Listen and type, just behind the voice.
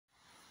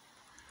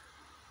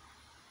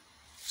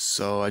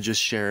So I just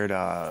shared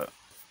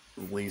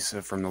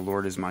Lisa from The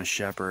Lord is My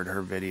Shepherd,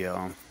 her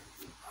video,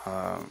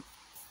 and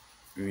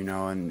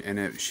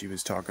she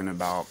was talking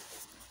about,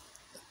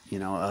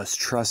 us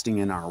trusting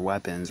in our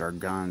weapons, our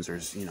guns, or,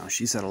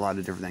 she said a lot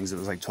of different things. It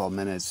was like 12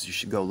 minutes. You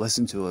should go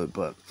listen to it.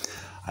 But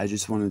I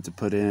just wanted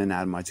to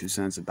add my 2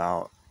 cents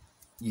about,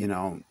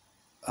 the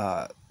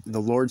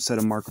Lord set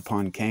a mark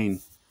upon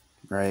Cain,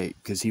 right?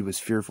 Because he was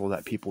fearful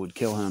that people would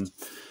kill him.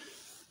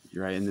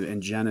 Right,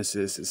 in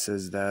Genesis it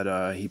says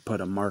that he put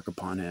a mark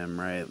upon him,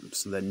 right,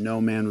 so that no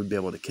man would be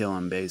able to kill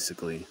him,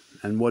 basically.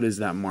 And what is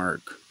that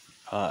mark?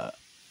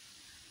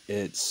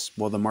 It's,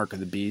 well, the mark of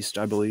the beast,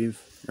 I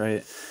believe,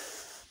 right?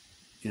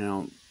 He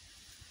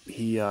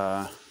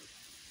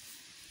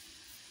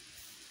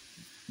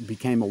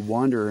became a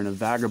wanderer and a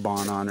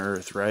vagabond on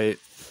earth, right?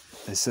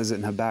 It says it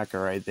in Habakkuk,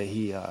 right, that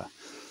he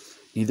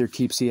neither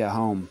keeps he at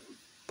home,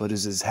 but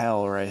is his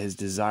hell, right? His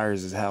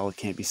desires is hell, it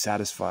can't be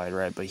satisfied,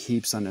 right? But he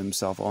heaps unto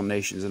himself all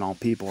nations and all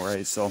people,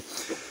 right? So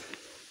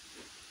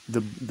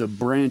the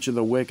branch of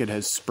the wicked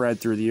has spread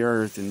through the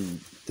earth,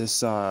 and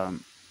this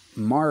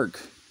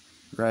mark,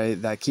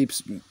 right, that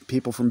keeps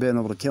people from being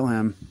able to kill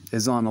him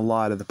is on a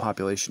lot of the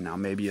population now.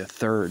 Maybe a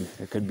third.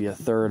 It could be a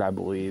third, I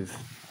believe.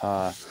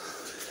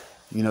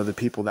 The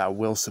people that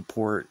will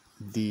support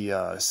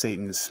the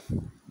Satan's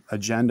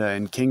agenda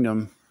and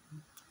kingdom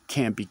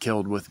can't be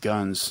killed with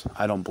guns,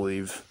 I don't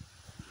believe.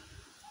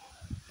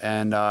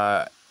 And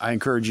I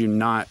encourage you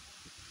not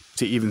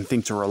to even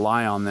think to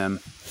rely on them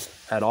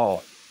at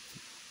all.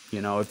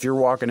 If you're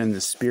walking in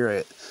the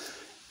Spirit,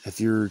 if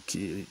you're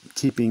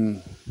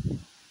keeping,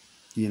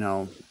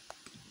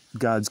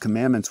 God's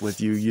commandments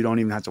with you, you don't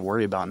even have to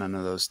worry about none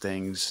of those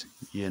things.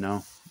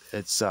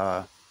 It's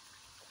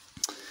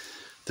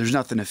there's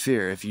nothing to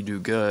fear if you do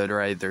good,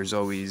 right?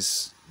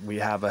 We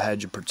have a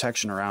hedge of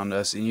protection around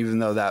us, and even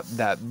though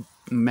that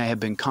may have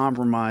been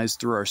compromised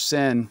through our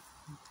sin,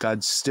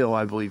 God still,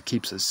 I believe,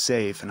 keeps us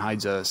safe and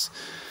hides us.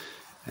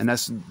 And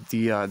that's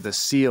the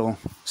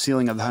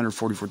sealing of the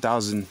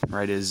 144,000,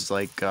 right, is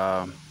like,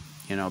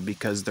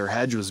 because their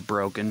hedge was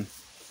broken,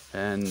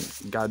 and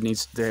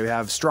they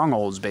have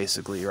strongholds,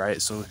 basically, right?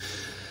 So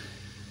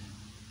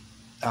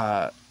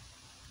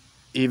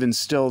even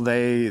still,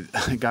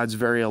 God's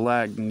very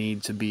elect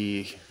need to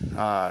be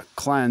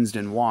cleansed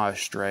and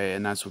washed, right?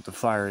 And that's what the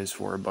fire is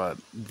for. But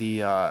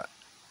the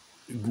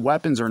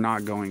weapons are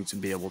not going to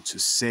be able to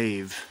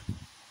save.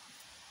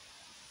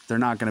 They're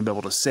not going to be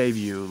able to save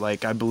you.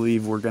 Like, I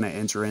believe we're going to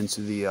enter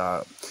into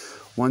the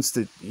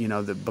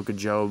the book of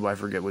Job, I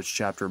forget which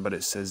chapter, but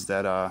it says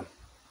that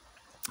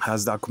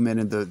hast thou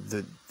committed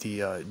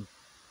the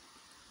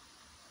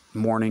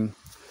morning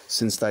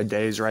since thy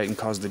days, right, and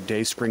caused the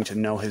day spring to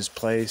know his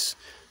place.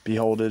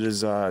 Behold, it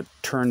is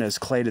turned as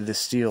clay to the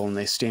steel, and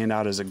they stand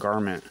out as a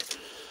garment.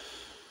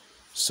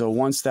 So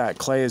once that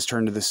clay is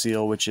turned to the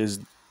seal, which is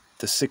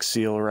the sixth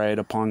seal, right,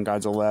 upon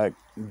God's elect,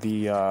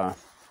 the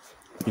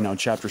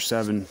chapter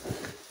 7,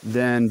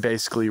 then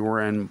basically we're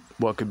in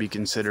what could be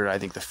considered, I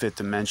think, the fifth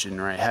dimension,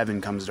 right?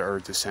 Heaven comes to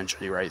earth,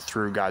 essentially, right,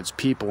 through God's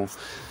people.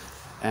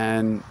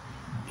 And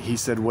he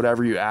said,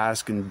 whatever you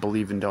ask and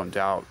believe and don't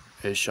doubt,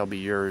 it shall be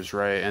yours,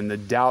 right? And the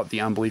doubt, the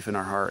unbelief in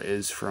our heart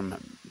is from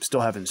still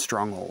having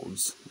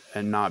strongholds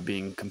and not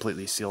being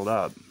completely sealed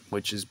up,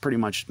 which is pretty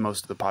much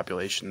most of the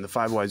population. The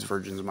 5 wise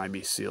virgins might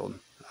be sealed,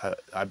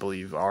 I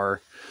believe, are,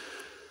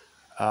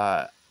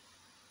 okay,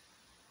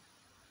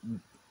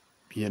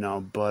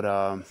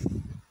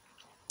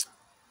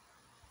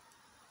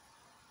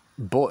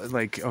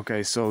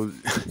 so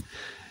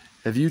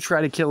if you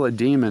try to kill a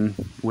demon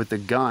with a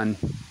gun,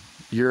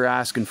 you're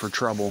asking for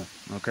trouble,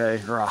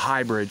 okay? Or a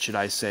hybrid, should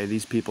I say.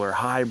 These people are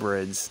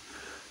hybrids.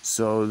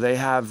 So they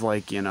have,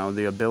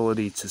 the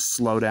ability to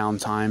slow down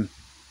time.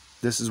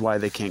 This is why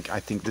they can't, I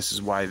think this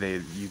is why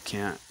you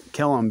can't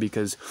kill them,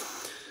 because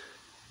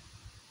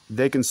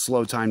they can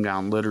slow time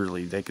down,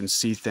 literally. They can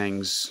see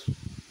things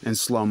in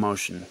slow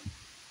motion.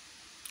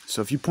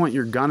 So if you point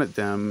your gun at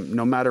them,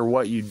 no matter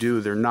what you do,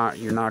 you're not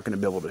going to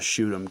be able to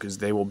shoot them, because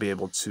they will be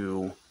able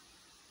to,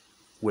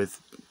 with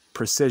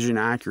precision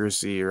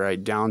accuracy,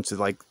 right, down to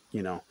the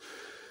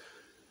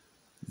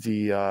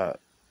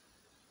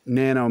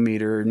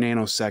nanometer,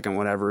 nanosecond,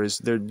 whatever is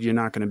there, you're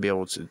not going to be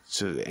able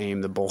to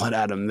aim the bullet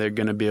at them. They're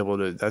going to be able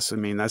to. That's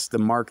the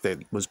mark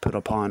that was put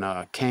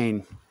upon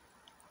Cain,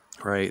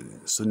 right?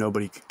 So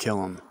nobody could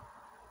kill him.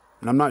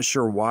 And I'm not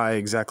sure why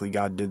exactly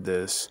God did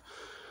this,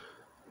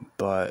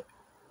 but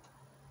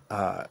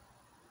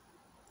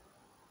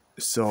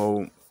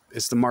so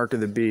it's the mark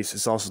of the beast.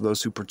 It's also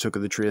those who partook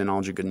of the tree of the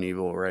knowledge of good and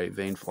evil, right?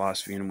 Vain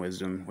philosophy and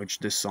wisdom, which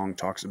this song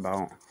talks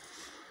about.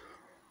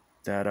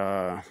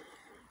 That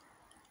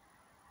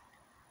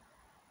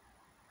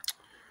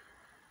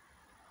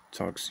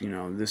talks,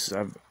 this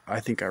I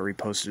think I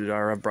reposted it,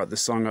 or I've brought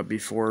this song up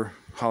before.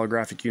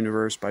 Holographic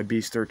Universe by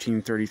Beast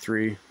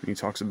 1333. And he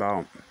talks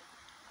about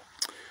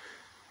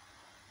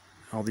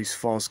all these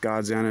false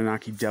gods,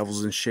 Anunnaki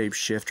devils, and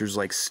shapeshifters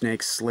like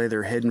snakes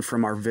slither hidden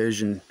from our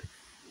vision,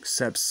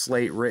 except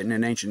slate written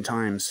in ancient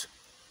times.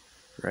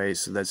 right?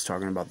 So that's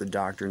talking about the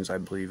doctrines, I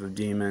believe, of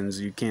demons.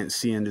 You can't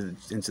see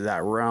into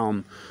that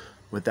realm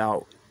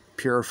without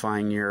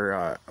purifying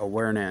your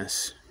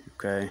awareness,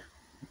 okay,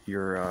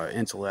 your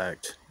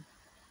intellect,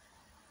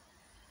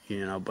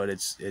 you know. But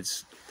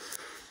it's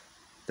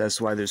that's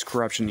why there's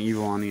corruption and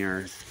evil on the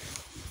earth.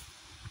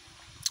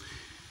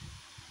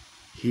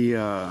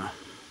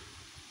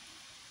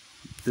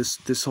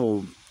 This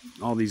whole,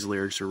 all these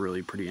lyrics are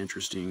really pretty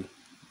interesting.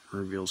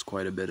 Reveals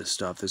quite a bit of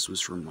stuff. This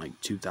was from like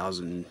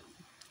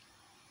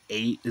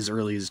 2008, as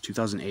early as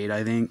 2008,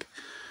 I think,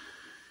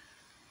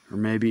 or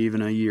maybe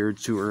even a year or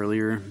two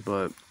earlier.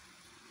 But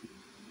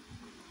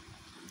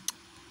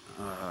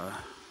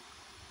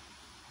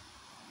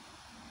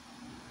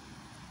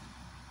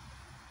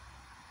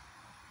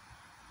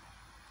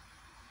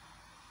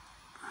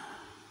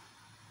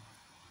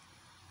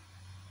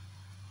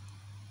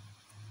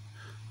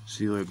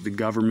see, look, the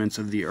governments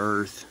of the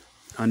earth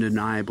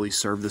undeniably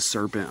serve the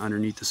serpent.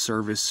 Underneath the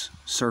surface,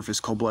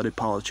 cold-blooded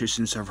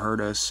politicians have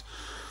hurt us,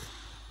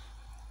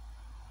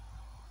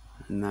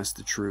 and that's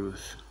the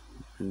truth.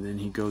 And then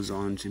he goes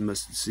on to,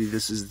 must see,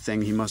 this is the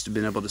thing, he must have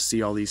been able to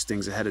see all these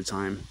things ahead of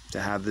time to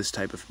have this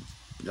type of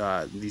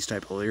these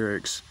type of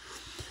lyrics.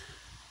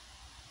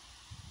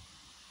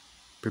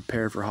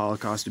 Prepare for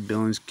Holocaust of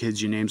billions,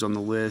 kids, your name's on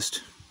the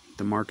list.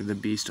 The mark of the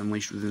beast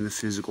unleashed within the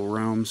physical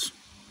realms.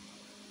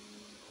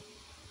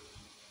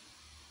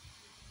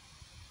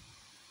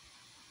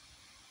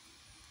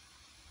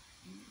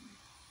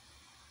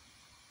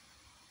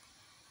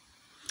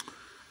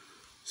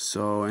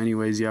 So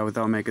anyways, yeah,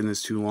 without making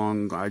this too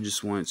long, I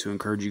just want to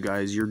encourage you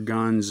guys, your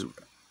guns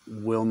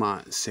will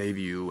not save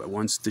you.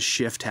 Once the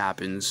shift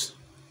happens,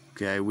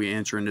 okay, we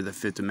enter into the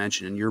fifth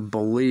dimension, and your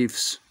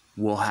beliefs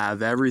will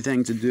have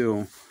everything to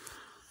do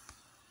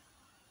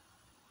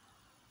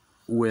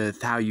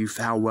with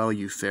how well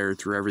you fare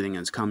through everything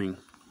that's coming.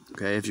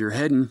 Okay, if you're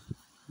hidden,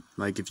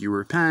 like if you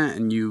repent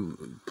and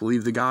you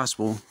believe the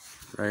gospel,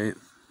 right,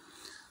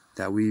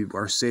 that we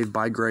are saved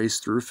by grace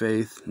through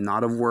faith,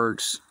 not of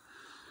works,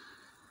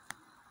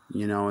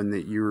 you know, and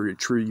that you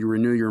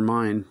renew your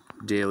mind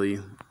daily.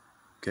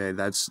 Okay,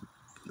 that's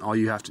all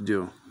you have to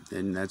do,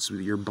 and that's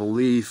your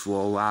belief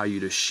will allow you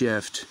to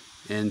shift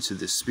into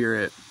the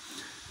spirit.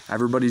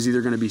 Everybody's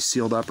either going to be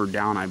sealed up or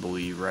down, I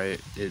believe,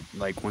 right? It,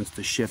 like, once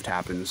the shift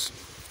happens,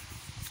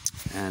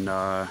 and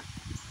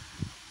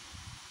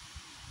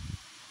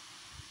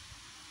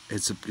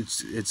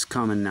it's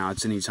coming now.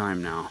 It's any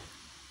time now.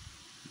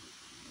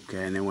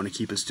 Okay, and they want to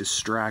keep us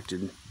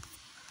distracted.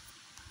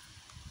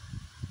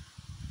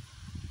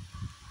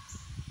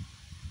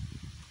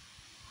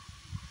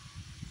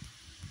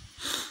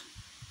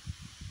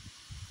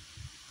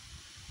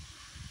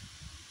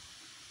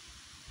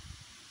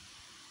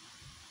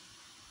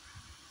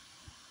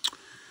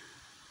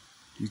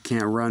 You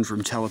can't run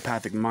from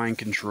telepathic mind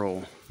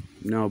control.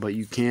 No, but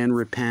you can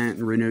repent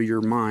and renew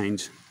your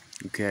mind,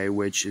 okay,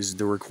 which is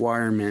the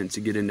requirement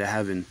to get into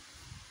heaven.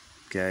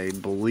 Okay,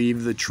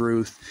 believe the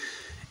truth,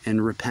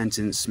 and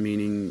repentance,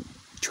 meaning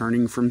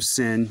turning from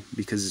sin,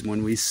 because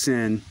when we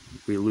sin,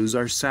 we lose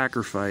our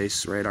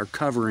sacrifice, right, our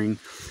covering,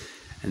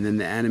 and then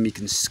the enemy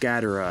can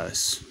scatter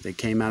us. They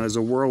came out as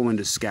a whirlwind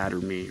to scatter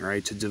me,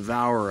 right, to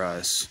devour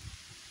us.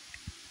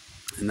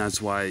 And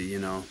that's why, you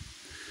know,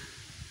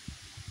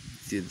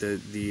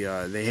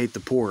 they hate the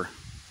poor,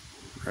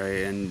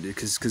 right? And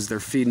because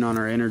they're feeding on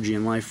our energy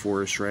and life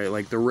force, right?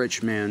 Like the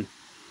rich man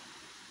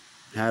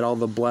had all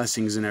the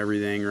blessings and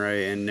everything,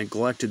 right, and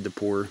neglected the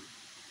poor.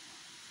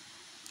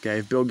 Okay,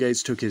 if Bill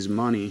Gates took his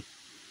money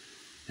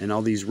and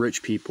all these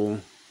rich people,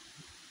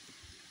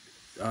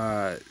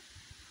 the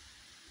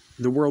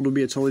world would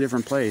be a totally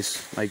different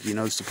place. Like, you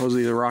know,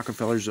 supposedly the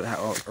Rockefellers,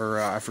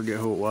 or I forget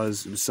who it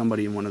was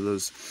somebody in one of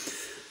those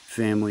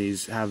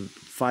families, have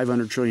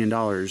 $500 trillion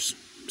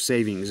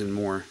savings and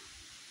more.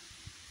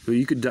 So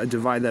you could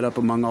divide that up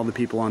among all the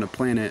people on a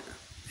planet,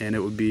 and it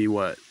would be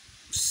what,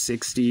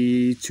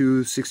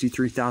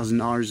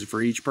 $63,000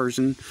 for each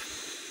person,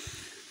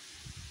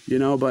 you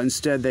know. But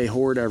instead they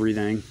hoard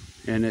everything,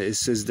 and it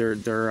says their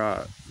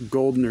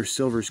gold and their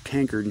silver is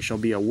cankered and shall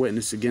be a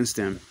witness against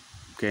them,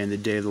 okay, in the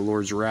day of the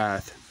Lord's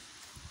wrath,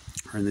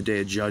 or in the day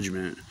of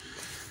judgment.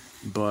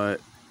 But,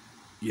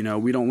 you know,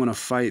 we don't want to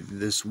fight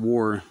this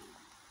war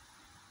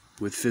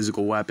with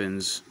physical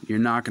weapons. You're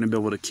not going to be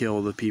able to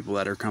kill the people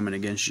that are coming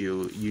against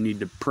you. You need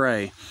to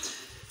pray.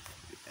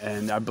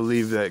 And I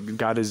believe that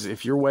God is,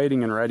 if you're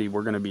waiting and ready,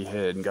 we're going to be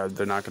hid. And God,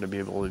 they're not going to be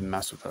able to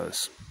mess with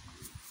us.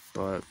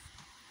 But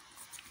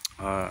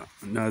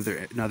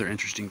another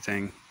interesting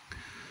thing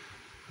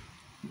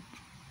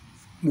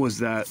was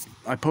that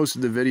I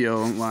posted the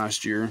video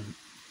last year.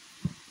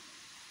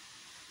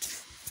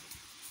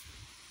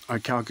 I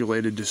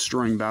calculated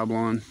destroying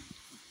Babylon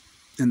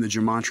in the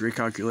gematria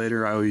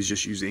calculator. I always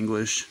just use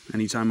English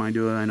anytime I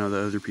do it. I know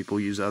that other people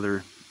use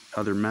other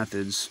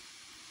methods.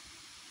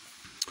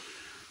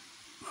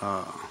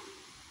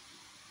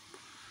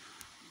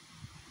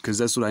 Because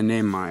that's what I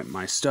named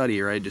my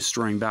study, right?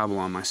 Destroying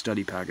Babylon, my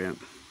study packet.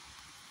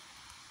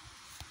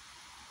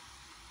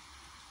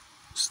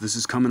 So this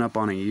is coming up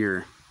on a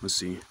year. Let's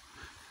see,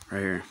 right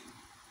here.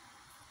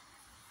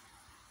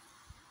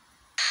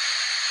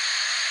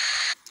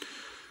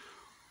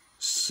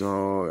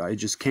 So it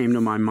just came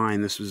to my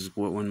mind, this was,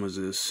 when was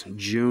this?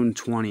 June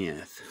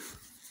 20th,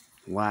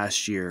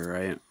 last year,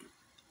 right?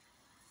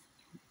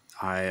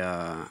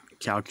 I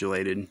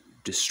calculated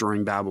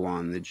destroying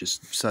Babylon. It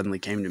just suddenly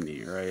came to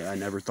me, right? I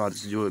never thought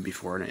to do it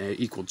before, and it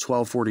equaled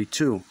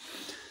 1242.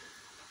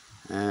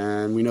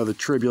 And we know the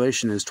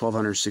tribulation is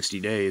 1260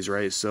 days,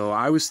 right? So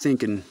I was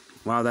thinking,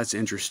 wow, that's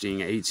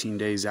interesting. 18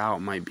 days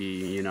out might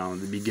be, you know,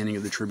 the beginning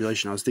of the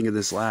tribulation. I was thinking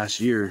this last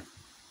year.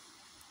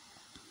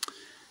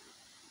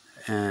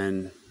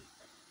 And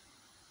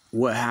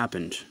what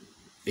happened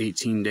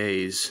 18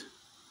 days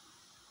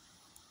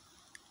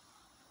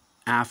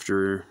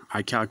after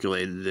I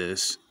calculated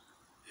this?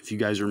 If you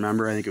guys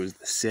remember, I think it was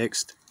the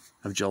 6th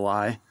of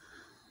July.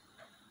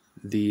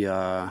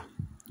 The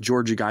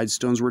Georgia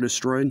Guidestones were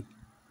destroyed.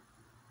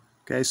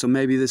 Okay, so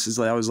maybe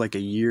that was like a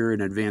year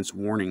in advance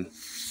warning,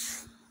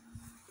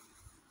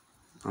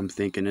 I'm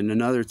thinking. And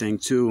another thing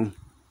too,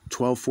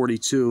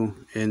 1242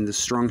 in the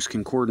Strong's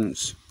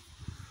Concordance,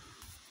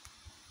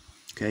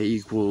 okay,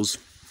 equals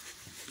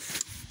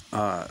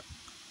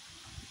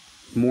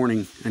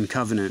mourning and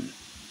covenant,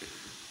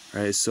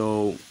 right?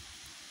 So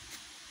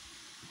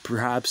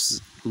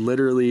perhaps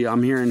literally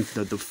I'm hearing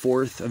that the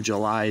 4th of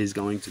July is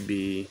going to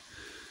be,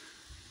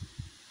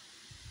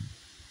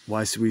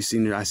 I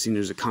seen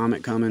there's a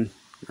comet coming,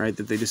 right,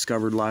 that they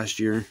discovered last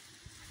year.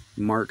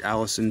 Mark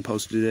Allison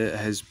posted it at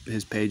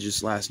his page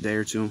this last day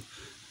or two,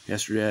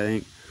 yesterday I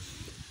think,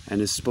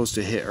 and it's supposed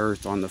to hit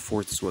Earth on the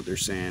 4th is what they're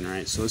saying,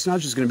 right? So it's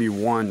not just going to be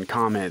one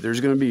comet. There's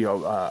going to be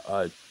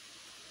a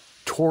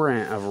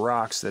torrent of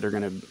rocks that are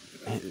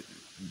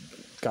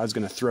God's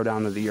going to throw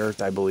down to the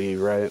earth, I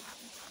believe, right?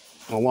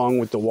 Along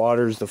with the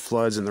waters, the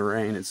floods, and the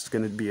rain. It's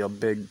going to be a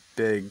big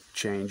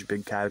change,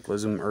 big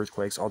cataclysm,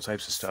 earthquakes, all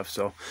types of stuff.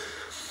 So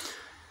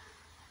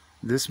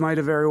this might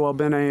have very well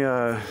been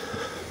a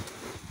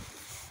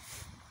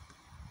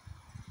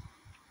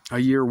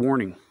year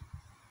warning.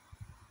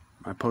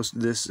 I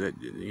posted this at,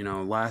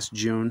 last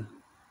June,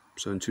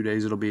 so in 2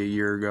 days it'll be a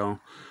year ago.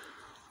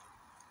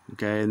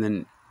 Okay, and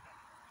then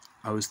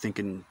I was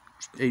thinking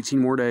 18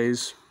 more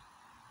days,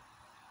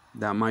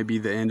 that might be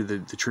the end of the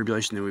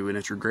tribulation, that we would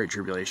enter Great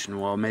Tribulation.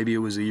 Well, maybe it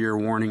was a year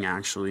warning,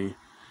 actually.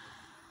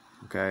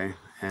 Okay,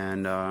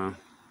 and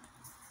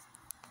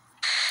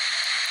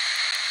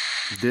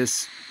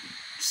this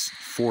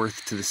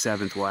 4th to the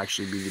 7th will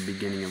actually be the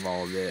beginning of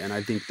all of it, and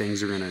I think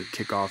things are going to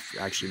kick off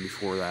actually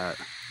before that,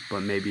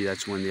 but maybe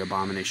that's when the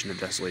Abomination of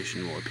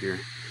Desolation will appear.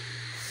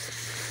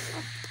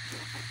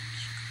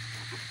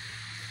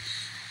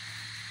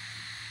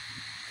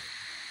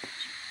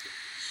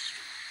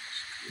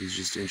 It's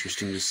just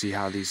interesting to see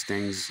how these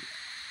things,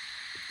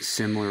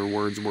 similar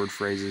words, word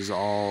phrases,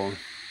 all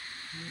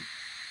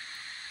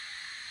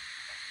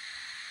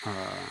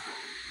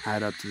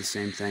add up to the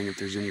same thing, if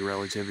there's any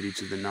relativity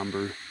to the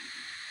number.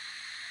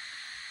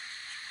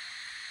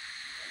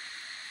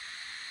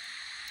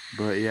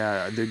 But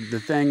yeah, the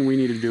thing we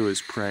need to do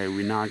is pray.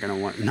 We're not gonna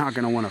want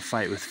to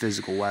fight with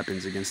physical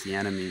weapons against the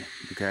enemy.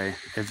 Okay,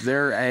 if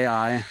they're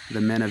AI,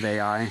 the men of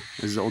AI,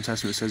 as the Old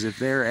Testament says, if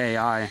they're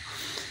AI,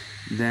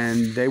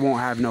 then they won't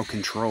have no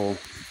control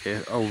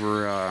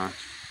over.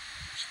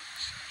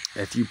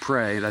 If you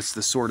pray, that's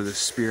the sword of the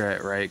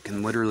Spirit, right? It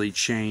can literally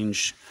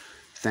change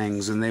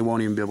things, and they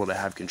won't even be able to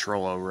have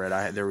control over it.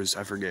 I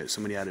forget,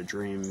 somebody had a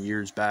dream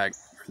years back.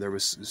 There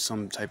was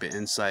some type of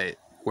insight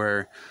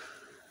where,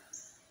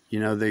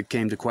 they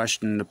came to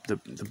question, the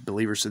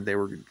believers said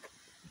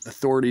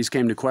authorities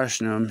came to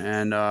question them,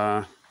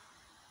 and,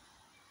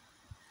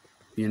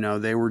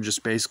 they were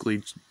just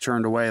basically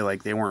turned away,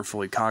 like they weren't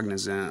fully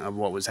cognizant of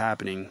what was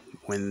happening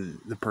when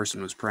the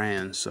person was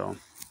praying. So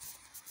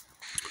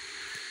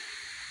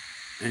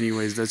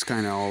anyways, that's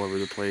kind of all over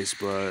the place,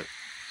 but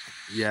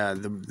yeah,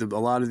 a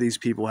lot of these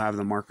people have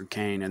the mark of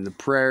Cain, and the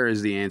prayer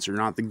is the answer,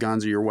 not the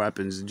guns or your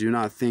weapons. Do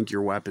not think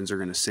your weapons are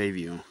going to save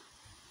you.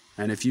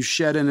 And if you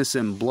shed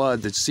innocent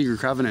blood, the Secret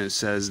Covenant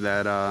says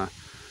that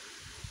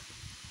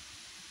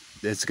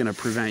it's going to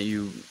prevent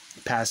you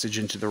passage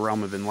into the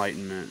realm of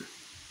enlightenment.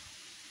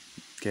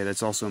 Okay,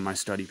 that's also in my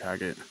study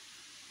packet.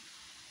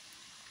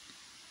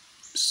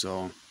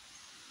 So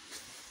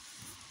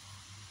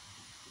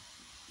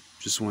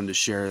just wanted to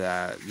share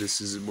that.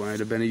 This might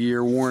have been a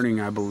year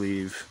warning, I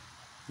believe,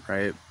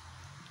 right?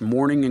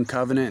 Mourning and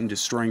covenant and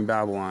destroying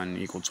Babylon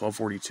equaled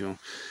 1242.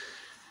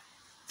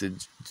 The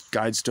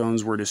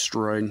Guidestones were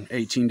destroyed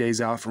 18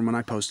 days out from when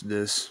I posted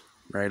this,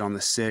 right, on the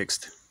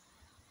 6th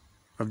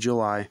of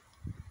July.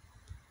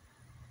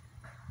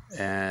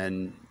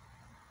 And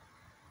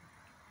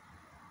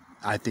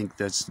I think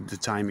the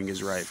timing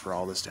is right for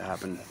all this to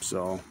happen.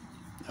 So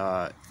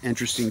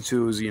interesting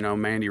too is,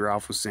 Mandy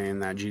Ralph was saying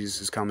that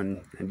Jesus is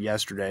coming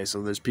yesterday,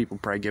 so there's people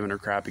probably giving her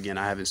crap again.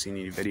 I haven't seen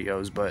any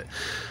videos, but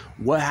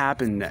what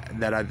happened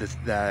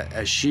that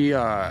as she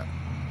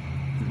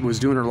was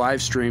doing her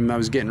live stream, I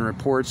was getting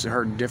reports. I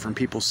heard different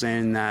people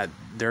saying that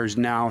there's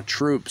now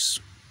troops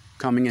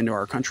coming into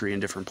our country in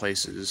different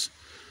places.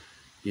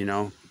 you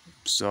know.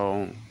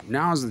 So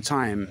now's the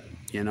time,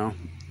 you know.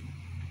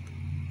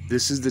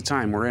 This is the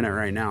time. We're in it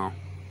right now.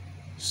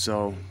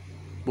 So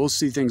we'll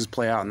see things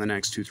play out in the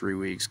next 2-3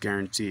 weeks,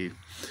 guaranteed.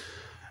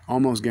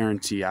 Almost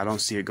guarantee. I don't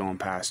see it going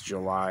past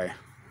July.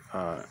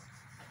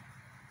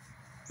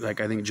 Like,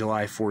 I think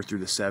July 4th through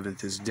the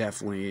 7th is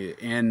definitely,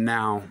 and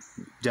now,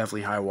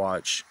 definitely high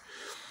watch.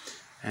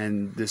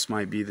 And this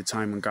might be the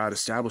time when God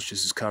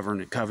establishes his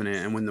covenant,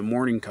 and when the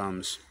morning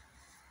comes.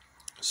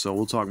 So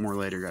we'll talk more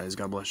later, guys.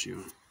 God bless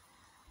you.